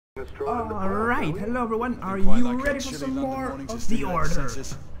Alright, hello everyone, are you ready for some more of the order?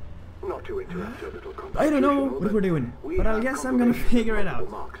 Not to interrupt your little I don't know what we're doing, but I guess I'm gonna figure it out.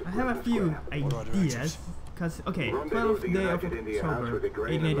 I have a few ideas, cause, okay, 12th day of October,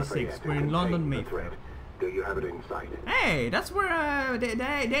 1886, we're in London, Mayfair. Do you have it in sight? Hey, that's where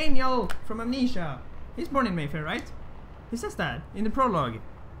Daniel from Amnesia, he's born in Mayfair, right? He says that in the prologue.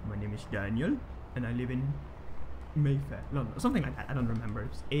 My name is Daniel, and I live in Mayfair, London, something like that. I don't remember. It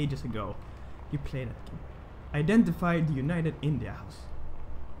was ages ago. You played that game. Identify the United India House.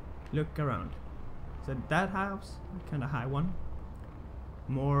 Look around. Is that that house? Kind of high one.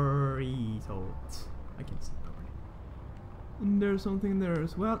 Morito. I can't see properly. And there's something there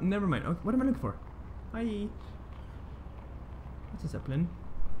as well. Never mind. Okay, what am I looking for? Hi. What's a zeppelin?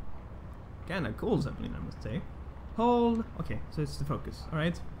 Kinda cool zeppelin, I must say. Hold. Okay, so it's the focus. All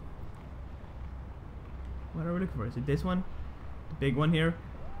right. What are we looking for? Is it this one? The big one here?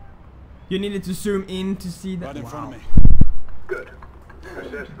 You needed to zoom in to see that. Right in front of me. Good.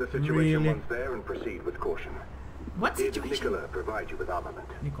 Assess the situation Really? once there and proceed with caution. What Did situation? Nicola provide you with armament?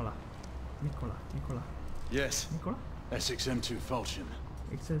 Nicola. Yes. Nicola? Essex M2 Falchion.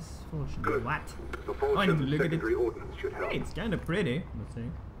 It says Fulton. Good. What? The Oh, I need to Falchion look at it. secondary ordnance should help. Hey, it's kind of pretty. Let's see.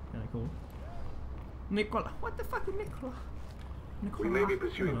 Kind of cool. Nicola. What the fuck is Nicola? We may be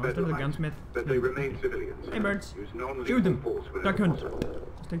pursuing better better the lines, gunsmith. but they remain civilians. Hey, birds. Use non-lethal Shoot them. force whenever Duck hunt. possible.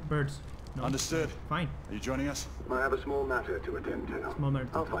 Just take the birds. No. Understood. Fine. Are you joining us? I have a small matter to attend to. Small matter.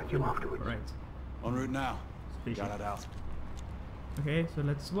 I'll find you afterwards. Right. En route now. Spaceship. Got it out. Okay, so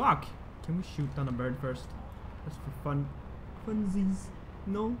let's walk. Can we shoot down a bird first? Just for fun. Funsies.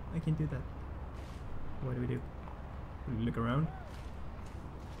 No, I can't do that. What do? We look around.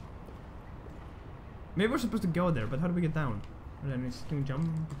 Maybe we're supposed to go there, but how do we get down? And then can we jump?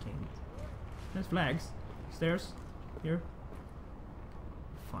 We can't. There's flags. Stairs. Here.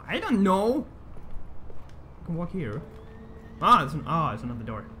 I don't know. I can walk here. Ah, it's another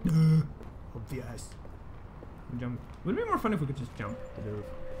door. Obvious. Jump. Would it be more fun if we could just jump to the roof?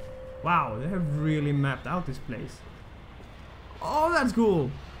 Wow, they have really mapped out this place. Oh, that's cool.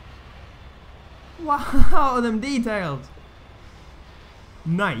 Wow, them details.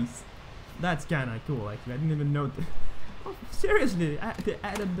 Nice. That's kinda cool, actually. I didn't even know that. Oh, seriously, they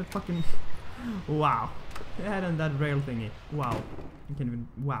added the fucking. Wow. They added that rail thingy. Wow. I can't even.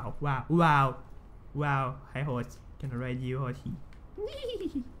 Wow. Hi, horse. Can I ride you, horsey?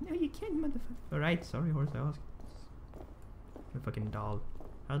 No, you can't, motherfucker. Alright, sorry, horse. I was. A fucking doll.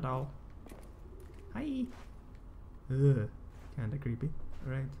 Hi, doll. Hi. Ugh. Kinda creepy.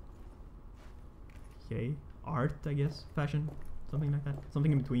 Alright. Okay. Art, I guess. Fashion. Something like that.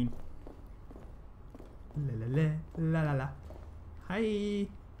 Something in between. La la la. Hi.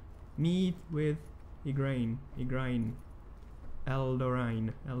 Meet with Igraine.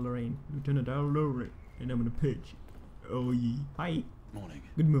 Eldorine. Lieutenant Eldorine. And I'm gonna pitch. Oh yeah. Hi. Morning.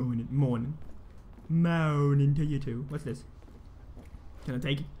 Good morning. Morning to you too. What's this? Can I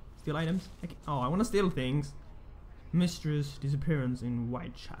take it? Steal items? Oh, I wanna steal things. Mistress disappearance in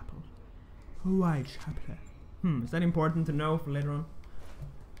Whitechapel. Whitechapel. Is that important to know for later on?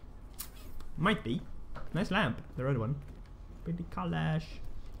 Might be. Nice lamp, the red one. Pretty collage.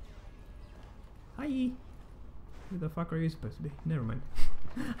 Hi. Who the fuck are you supposed to be? Never mind.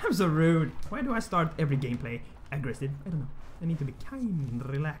 I'm so rude. Why do I start every gameplay aggressive? I don't know. I need to be kind and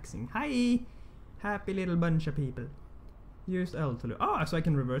relaxing. Hi. Happy little bunch of people. Use L to look. Oh, so I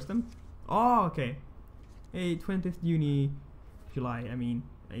can reverse them? Oh, okay. Hey, 20th July,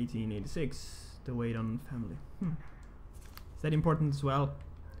 1886. The wait on family. Is that important as well?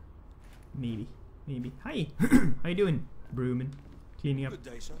 Maybe. Hi. How you doing? Brooming. Cleaning up. Good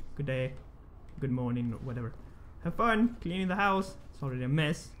day, sir. Good day. Good morning, whatever. Have fun cleaning the house. It's already a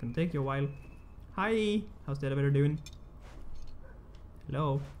mess. Gonna take you a while. Hi. How's the elevator doing?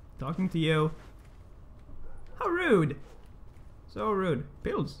 Hello. Talking to you. How rude. So rude.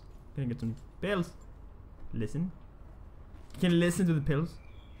 Pills. Gonna get some pills. Listen. Can listen to the pills.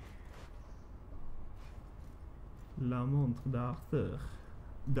 La montre d'Arthur.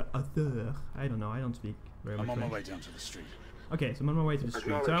 The Arthur. I don't know. I don't speak very much I'm on my French. way down to the street. Okay, so I'm on my way to the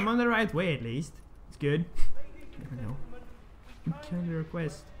street. So I'm on the right way at least. It's good. I know. Kindly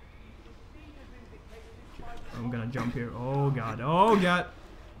request. I'm gonna jump here. Oh god. Oh god.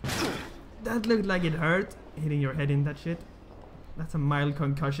 That looked like it hurt. Hitting your head in that shit. That's a mild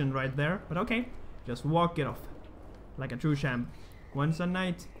concussion right there. But okay. Just walk it off. Like a true champ. Once a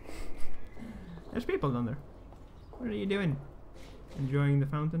night. There's people down there. What are you doing? Enjoying the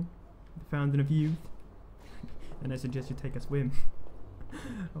fountain? The fountain of youth? And I suggest you take a swim.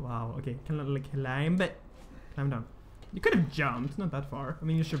 Wow, okay. Can I like climb it? Climb down. You could have jumped, not that far. I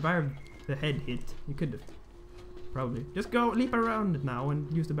mean, you survived the head hit. You could have. Probably. Just go leap around it now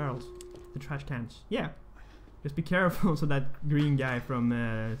and use the barrels. The trash cans. Yeah. Just be careful so that green guy from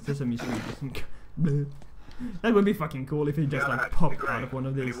Sesame Street doesn't... That would be fucking cool if he just like popped out of one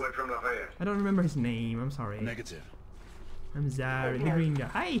of these. I don't remember his name, I'm sorry. Negative. I'm sorry, the green guy.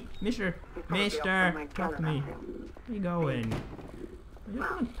 Hi, Mister! Talk to me. Where you going? I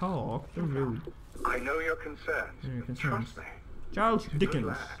just want to talk, so rude. I know your concerns. Your concerns. Trust me. Charles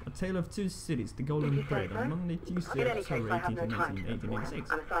Dickens, A Tale of Two Cities, The Golden Thread, on Monday, Tuesday, October 18th, 1886.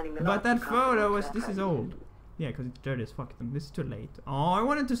 But that photo was, this is old. Yeah, because it's dirty as fuck. This is too late. Oh, I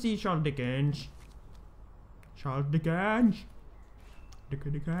wanted to see Charles Dickens. Charles Dickens.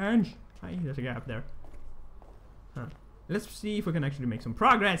 Dickens. Hi, there's a gap there. Huh. Let's see if we can actually make some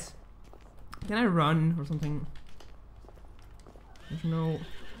progress. Can I run or something? There's no...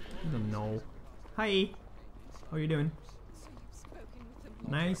 I don't know. Hi. How are you doing?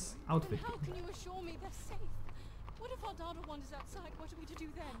 Nice outfit. How can you assure me they're safe? What if our daughter wanders outside? What are we to do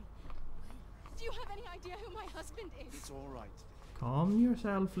then? Do you have any idea who my husband is? It's all right. Calm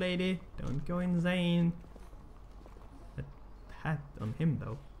yourself, lady. Don't go insane. That hat on him,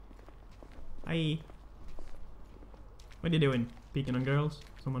 though. Hi. What are you doing? Peeking on girls?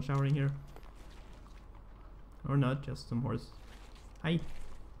 Someone showering here? Or not, just some horse. Hi.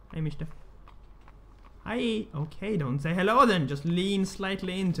 Hi, mister. Hi. Okay, don't say hello then. Just lean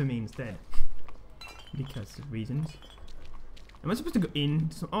slightly into me instead. Because of reasons. Am I supposed to go in?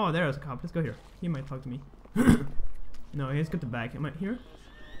 So, oh, there's a cop. Let's go here. He might talk to me. No, he's got the back. Am I here?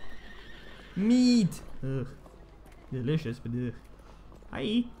 Meat! Ugh. Delicious, but ugh.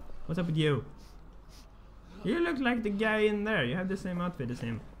 Hi. What's up with you? You look like the guy in there. You have the same outfit as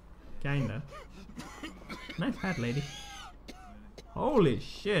him. Kinda. Nice hat, lady. Holy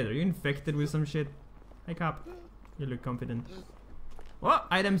shit, are you infected with some shit? Hey, cop. You look confident. What?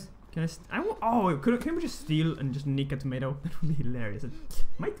 Items? Can I oh, can we just steal and just nick a tomato? That would be hilarious.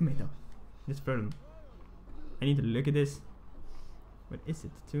 My tomato. Just burn them. I need to look at this. What is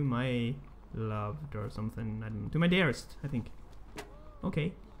it? To my loved or something. I don't know. To my dearest, I think.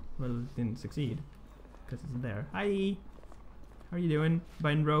 Okay. Well, it didn't succeed. Because it's there. Hi. How are you doing?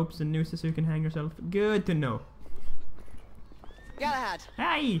 Buying ropes and nooses so you can hang yourself? Good to know. Galahad.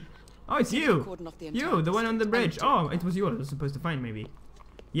 Hi. Oh, it's you. You, the one on the bridge. Oh, it was you I was supposed to find, maybe.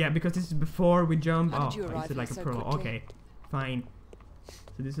 Yeah, because this is before we jump. Oh, it's like a prologue. Okay, fine.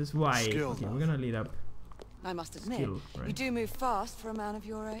 So this is why. Okay, we're gonna lead up. I must admit, you do move fast for a man of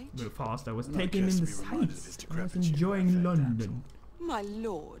your age. Move fast. I was taking in the sights. I was enjoying London. My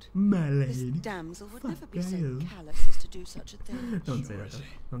lord. My lady. This damsel would never be so callous as to do such a thing. Don't say that.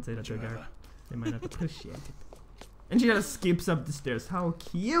 Don't say that to a guard. They might not appreciate it. And she just skips up the stairs. How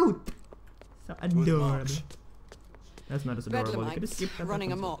cute! So adorable. That's not as adorable. You could have skipped that.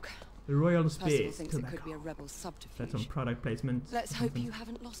 Running amok. The royal space. Thinks it could be a rebel subterfuge. That's some product placement. Let's hope you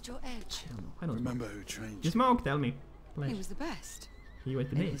haven't lost your edge. I don't remember who trained you. Smoke, tell me. He was the best. He was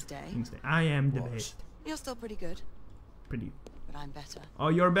the best. I am the best. You're still pretty good. Pretty. But I'm better. Oh,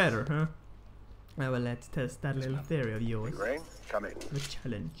 you're better, huh? Well, let's test that little theory of yours. Come in. The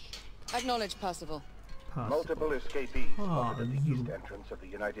challenge. Acknowledge, Percival. Multiple escapees over the east entrance of the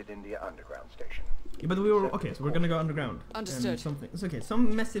United India Underground Station. Yeah, but we were okay, so we're gonna go underground. Understood. It's okay.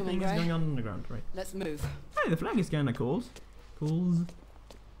 Some messy thing is going on underground, right? Let's move. Hey, the flag is kinda cool. So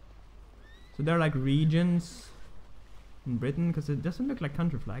there are like regions in Britain, because it doesn't look like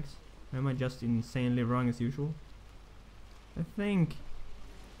country flags. Or am I just insanely wrong as usual? I think.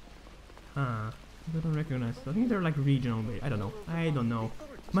 I don't recognize. I think they're like regional. I don't know. I don't know.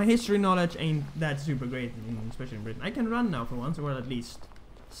 My history knowledge ain't that super great, especially in Britain. I can run now for once, or at least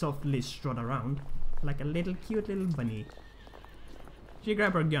softly strut around like a little cute little bunny. She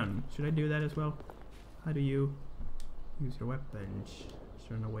grabbed her gun. Should I do that as well? How do you use your weapon? Just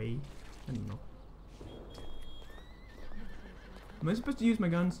run away. I don't know. Am I supposed to use my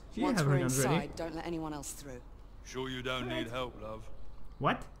guns? She have her guns ready. Don't let anyone else through. Sure you don't need help, love.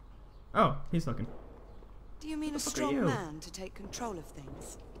 What? Oh, he's talking. Do you mean a strong man to take control of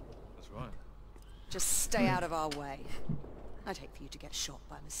things? That's right. Just stay out of our way. I'd hate for you to get shot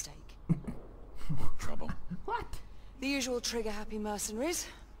by mistake. Trouble. What? The usual trigger-happy mercenaries.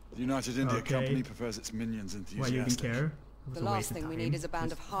 The United India Company prefers its minions enthusiastic. Why you even care? The last thing we need is a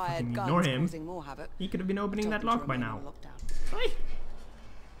band of hired guns causing more havoc. He could have been opening that lock by now. Hey.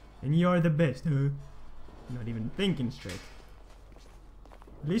 And you're the best, huh? Not even thinking straight.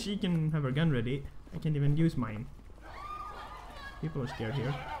 At least she can have her gun ready. I can't even use mine. People are scared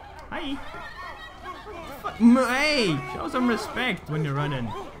here. Hi! Hey! Show some respect when you're running.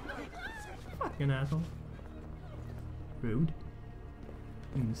 Fucking asshole. Rude.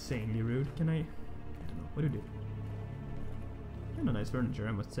 Insanely rude. Can I don't know. What do you do? Kind of nice furniture,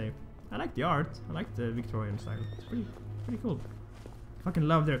 I must say. I like the art. I like the Victorian style. It's pretty cool. Fucking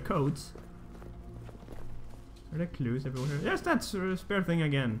love their coats. Are there clues everywhere? Yes, that's a spare thing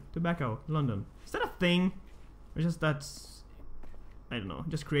again. Tobacco, London. Is that a thing? Or just that's... I don't know.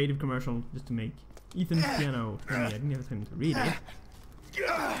 Just creative commercial just to make Ethan's piano. I didn't have time to read it.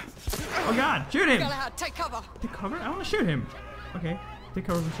 Oh god, shoot him! Take cover! Take cover? I want to shoot him. Okay, take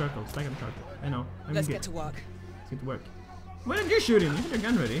cover from circles. Like I'm sharp. I know. Let's get to work. Let's get to work. Why didn't you shoot him? You had your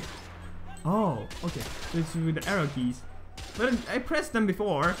gun ready. Oh, okay. So it's with the arrow keys. But I pressed them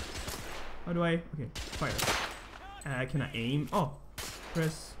before. How do I? Okay, fire. Can I aim? Oh,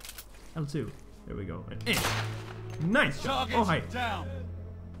 press L2. There we go. Nice shot. Oh, hi. Down.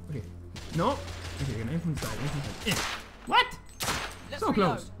 Okay. No. Okay, can I aim from the side? Aim from the side. What? Let's So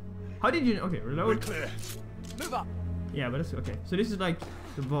close. How did you? Okay, reload. We're clear. Move up. Yeah, but it's okay. So this is like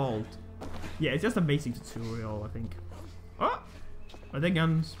the vault. Yeah, it's just a basic tutorial, I think. Oh, are their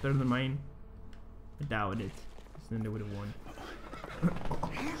guns better than mine? I doubt it. 'Cause then they would have won.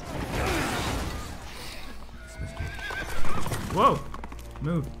 Whoa!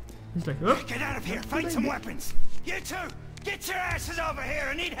 Move. He's like, oh. Get out of here! Find some weapons! You two! Get your asses over here!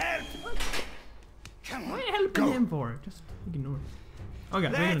 I need help! Come Why on! are you helping him for? Just ignore. Okay,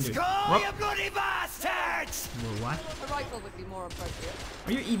 what are you gonna Let's do? go, Whoop. you bloody bastards! Well, what? A rifle would be more appropriate.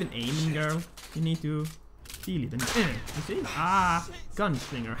 Are you even aiming, girl? You need to feel it. You see? Ah,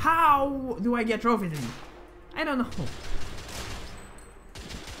 gunslinger. How do I get trophies in? I don't know. Come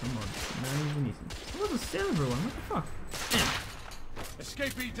on, not even easy. What was a silver one? What the fuck?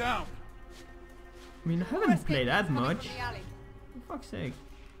 Escapee down. I mean, I haven't played that much. For fuck's sake.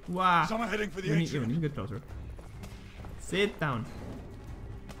 Wow. Someone heading for the You need atrium. to get closer. Sit down.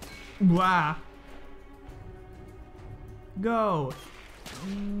 Wow. Go.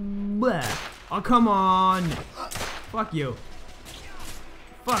 Blah. Oh, come on. Fuck you.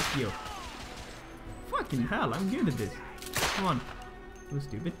 Fuck you. Fucking hell, I'm good at this. Come on. So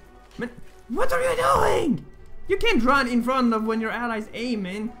stupid. Man, what are you doing? You can't run in front of when your allies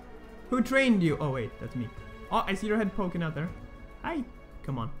aiming. Who trained you? Oh wait, that's me. Oh, I see your head poking out there. Hi.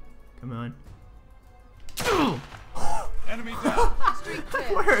 Come on. Come on. Enemy down. Street That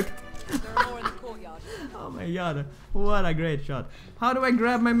clear. worked. There are more in the courtyard. Oh my god. What a great shot. How do I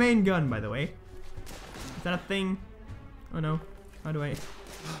grab my main gun, by the way? Is that a thing? Oh no. How do I?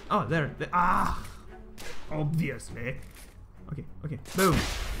 Oh, there. Ah. Obviously. Okay, okay. Boom.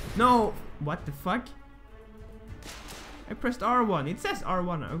 No. What the fuck? I pressed R1. It says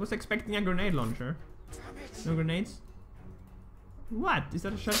R1. I was expecting a grenade launcher. No grenades? What? Is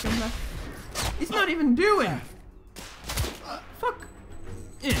that a shotgun blast? It's not even doing! Fuck!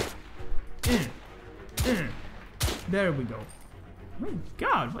 There we go. Oh my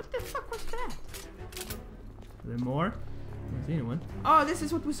god, what the fuck was that? Are there more? I don't see anyone. Oh, this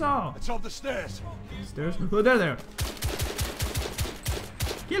is what we saw! It's on the stairs. Stairs. Oh, there.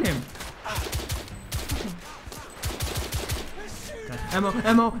 Kill him!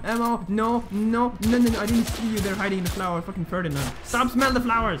 Ammo! No, I didn't see you there hiding in the flower. Fucking Ferdinand. Stop, smell the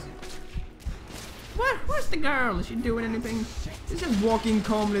flowers! What? Where's the girl? Is she doing anything? She's just walking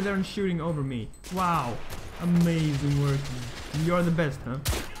calmly there and shooting over me. Wow. Amazing work. You're the best, huh?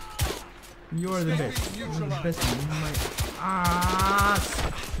 You're the best. You're the best in my ass.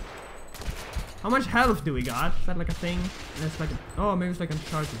 How much health do we got? Is that like a thing? That's like a, oh, maybe it's like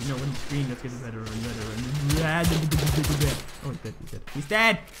Uncharted. You know, when the screen just gets better and better and oh, he's dead. He's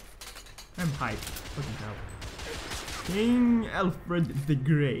dead! I'm hyped. Fucking hell. King Alfred the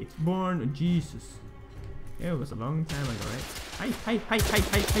Great. Born Jesus. Yeah, it was a long time ago, right? Hi.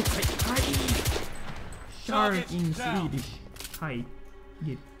 Shark in Swedish. Hi.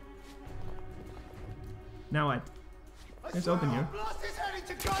 Get. Now what? Let's open here.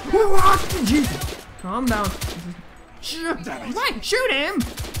 What? Jesus! Calm down. Why? Shoot him!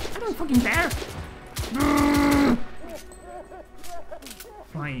 I don't fucking care.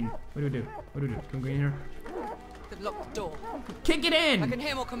 Fine. What do we do? Can we go in here? They've locked the door. Kick it in! I can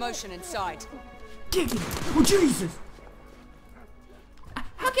hear more commotion inside. Kick it! Oh Jesus!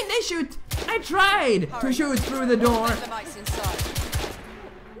 How can they shoot? I tried to shoot through the door. The mice inside.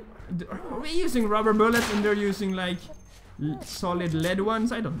 Are we using rubber bullets and they're using like solid lead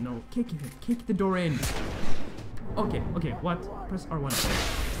ones? I don't know. Kick it. Kick the door in. Okay. What? Press R1.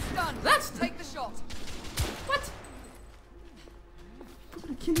 Stun. That's Take the shot. what? I'm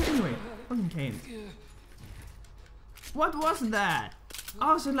gonna kill you anyway. Fucking cane. What was that?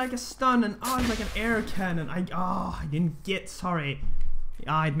 Oh, so like a stun and oh, it's like an air cannon. I didn't get. Sorry.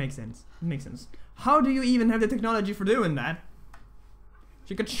 Ah, it makes sense. How do you even have the technology for doing that?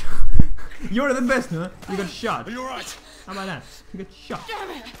 She got You're the best, huh? You got shot. Are you alright? How about that? You got shot.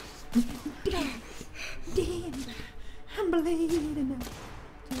 Damn it! Damn, I'm bleeding now.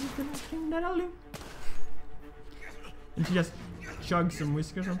 Take the last thing that I'll do. And she just chugs some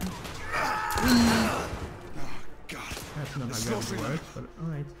whiskey or something. Oh, God. That's not how gravity works, but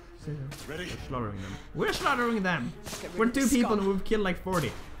alright. Ready? We're slaughtering them. We're slaughtering them! We're 2 people and we've killed like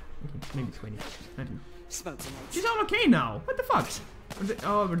 40. Okay, maybe 20. I don't know. Smoke grenades. She's all okay now. What the fuck?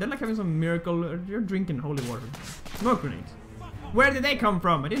 We're like having some miracle. You're drinking holy water. Smoke grenades. Where did they come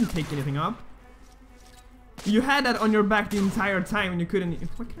from? I didn't take anything up. You had that on your back the entire time and you couldn't.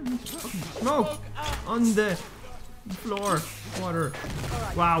 What kind of smoke on the floor? Water.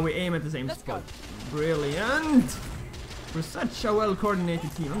 Wow, we aim at the same spot. Brilliant. We're such a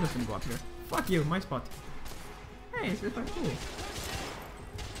well-coordinated team. I'm just gonna go up here. Fuck you, my spot. Hey, it's really cool.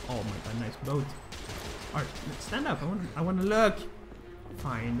 Oh my god, nice boat. Alright, let's stand up. I wanna look.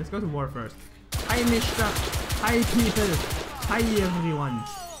 Fine, let's go to war first. Hi, Mishra. Hi, people. Hi, everyone.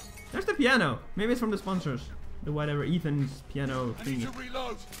 There's the piano. Maybe it's from the sponsors. The whatever, Ethan's piano I need thingy. to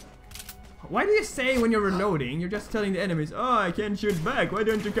reload. Why do you say when you're reloading, you're just telling the enemies, oh, I can't shoot back. Why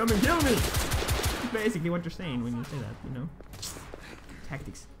don't you come and kill me? That's basically what you're saying when you say that, you know?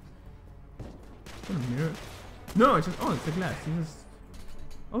 Tactics. What a mirror. No, it's just, oh, it's the glass. It's just,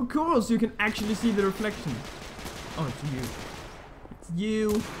 oh, cool. So you can actually see the reflection. Oh, it's you. It's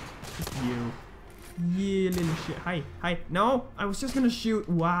you. It's you. You little shit. Hi. Hi. No, I was just gonna shoot.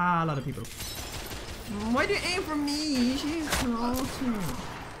 Wow, a lot of people. Why do you aim for me? She's closer.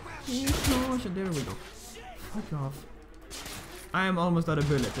 She's closer. There we go. Fuck off. I am almost out of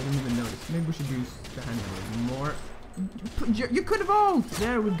bullets. I didn't even notice. Maybe we should use the handgun more. You could have ult.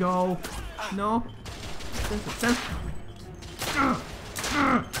 There we go. No.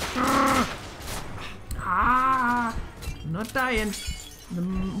 Ah! I'm not dying.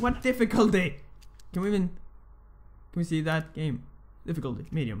 What difficulty? Can we see that game? Difficulty,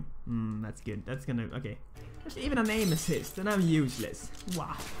 medium. That's good. That's gonna, okay. There's even an aim assist and I'm useless.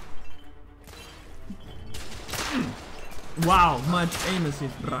 Wow. Wow, much aim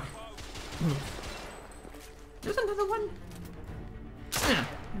assist, bruh. There's another one. There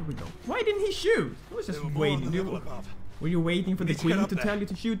we go. Why didn't he shoot? I was just waiting. Were you waiting for the queen to tell you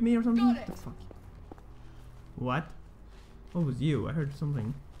to shoot me or something? What the fuck? What? What was you? I heard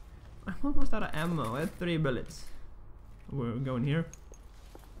something. I'm almost out of ammo. I had 3 bullets. We're going here.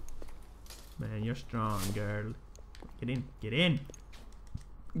 Man, you're strong, girl. Get in. Get in.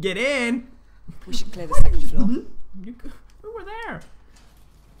 Get in! We should clear the second floor. We were there.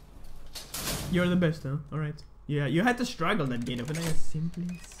 You're the best, huh? Alright. Yeah, you had to struggle that gate open. I just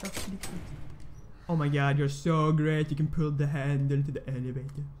simply softly clicked. Oh my god, you're so great. You can pull the handle to the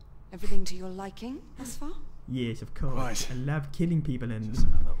elevator. Everything to your liking thus far? Yes, of course. Right. I love killing people and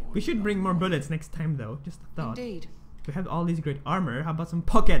we should bring more bullets next time though. Just a thought. Indeed. We have all these great armor. How about some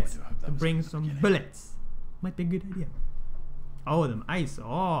pockets to bring some bullets? Might be a good idea. Oh, them ice.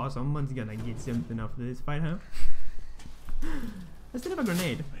 Oh, someone's gonna get something after this fight, huh? I still have a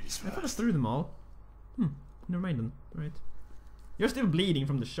grenade. I thought I threw them all. Never mind then. Right. You're still bleeding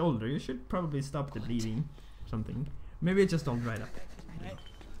from the shoulder. You should probably stop the bleeding. Something. Maybe it's just all dried up.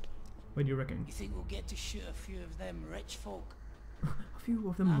 What do you reckon? You think we'll get to shoot a few of them rich folk? A few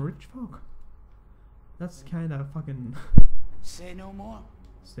of them rich folk? That's kinda fucking... Say no more.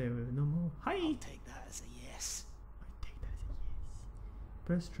 Say no more. Hi! I'll take that as a yes. I take that as a yes.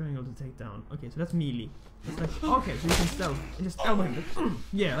 Press triangle to take down. Okay, so that's melee. It's like, okay, so you can stealth and just elbow him.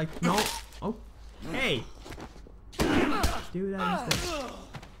 Yeah, like, no. Oh, hey! Do that instead.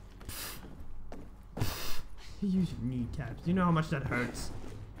 Use your kneecaps. Do you know how much that hurts?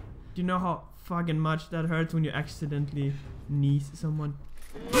 Do you know how fucking much that hurts when you accidentally knee someone?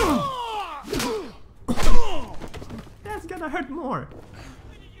 That's gonna hurt more.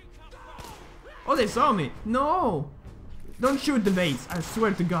 Oh, they saw me. No! Don't shoot the vase. I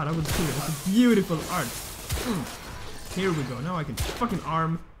swear to God, I would shoot it. It's a beautiful art. Here we go. Now I can fucking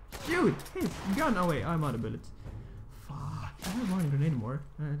arm. Shoot! Hey, gun. Oh wait, I'm out of bullets. Fuck. I don't have one grenade more.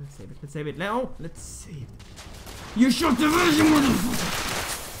 Let's save it. Let's save it. No, let's save it. You shot the vase, you motherfucker!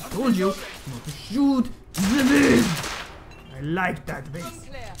 I told you not to shoot the vase. I like that vase.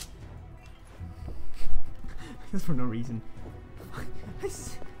 Just for no reason.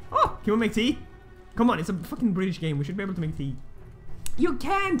 Oh, can we make tea? Come on, it's a fucking British game. We should be able to make tea. You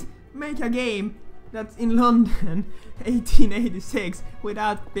can't make a game that's in London 1886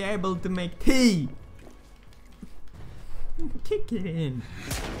 without being able to make tea. Kick it in.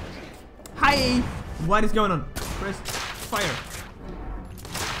 Hi! What is going on? Press fire.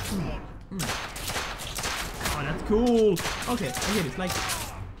 cool. Okay, I get it. It's like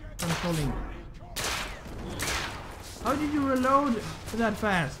controlling. How did you reload that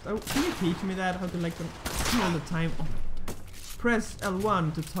fast? Oh, can you teach me that? How to like control the time? Oh. Press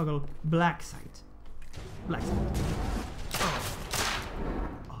L1 to toggle black sight. Black sight.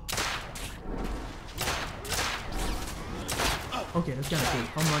 Oh. Oh. Okay, that's kind of cool.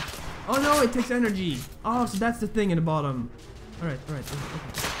 How much? Oh no, it takes energy. Oh, so that's the thing in the bottom. All right. Okay.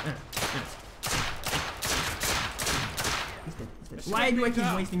 Yes. He's dead. Why do I keep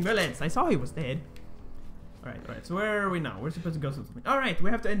wasting bullets? I saw he was dead. Alright, so where are we now? We're supposed to go something. Alright, we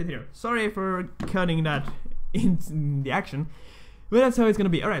have to end it here. Sorry for cutting that in the action. But that's how it's gonna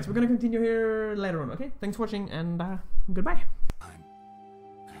be. Alright, so we're gonna continue here later on, okay? Thanks for watching, and goodbye.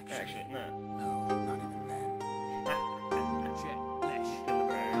 Actually, no. No, not even then. Shit, Lesh.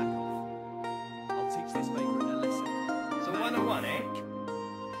 I'll teach this vagrant a lesson. So 101, eh?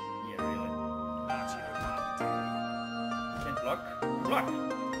 Yeah, really. Not even Can't block. Block!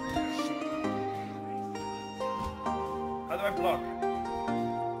 How do I block?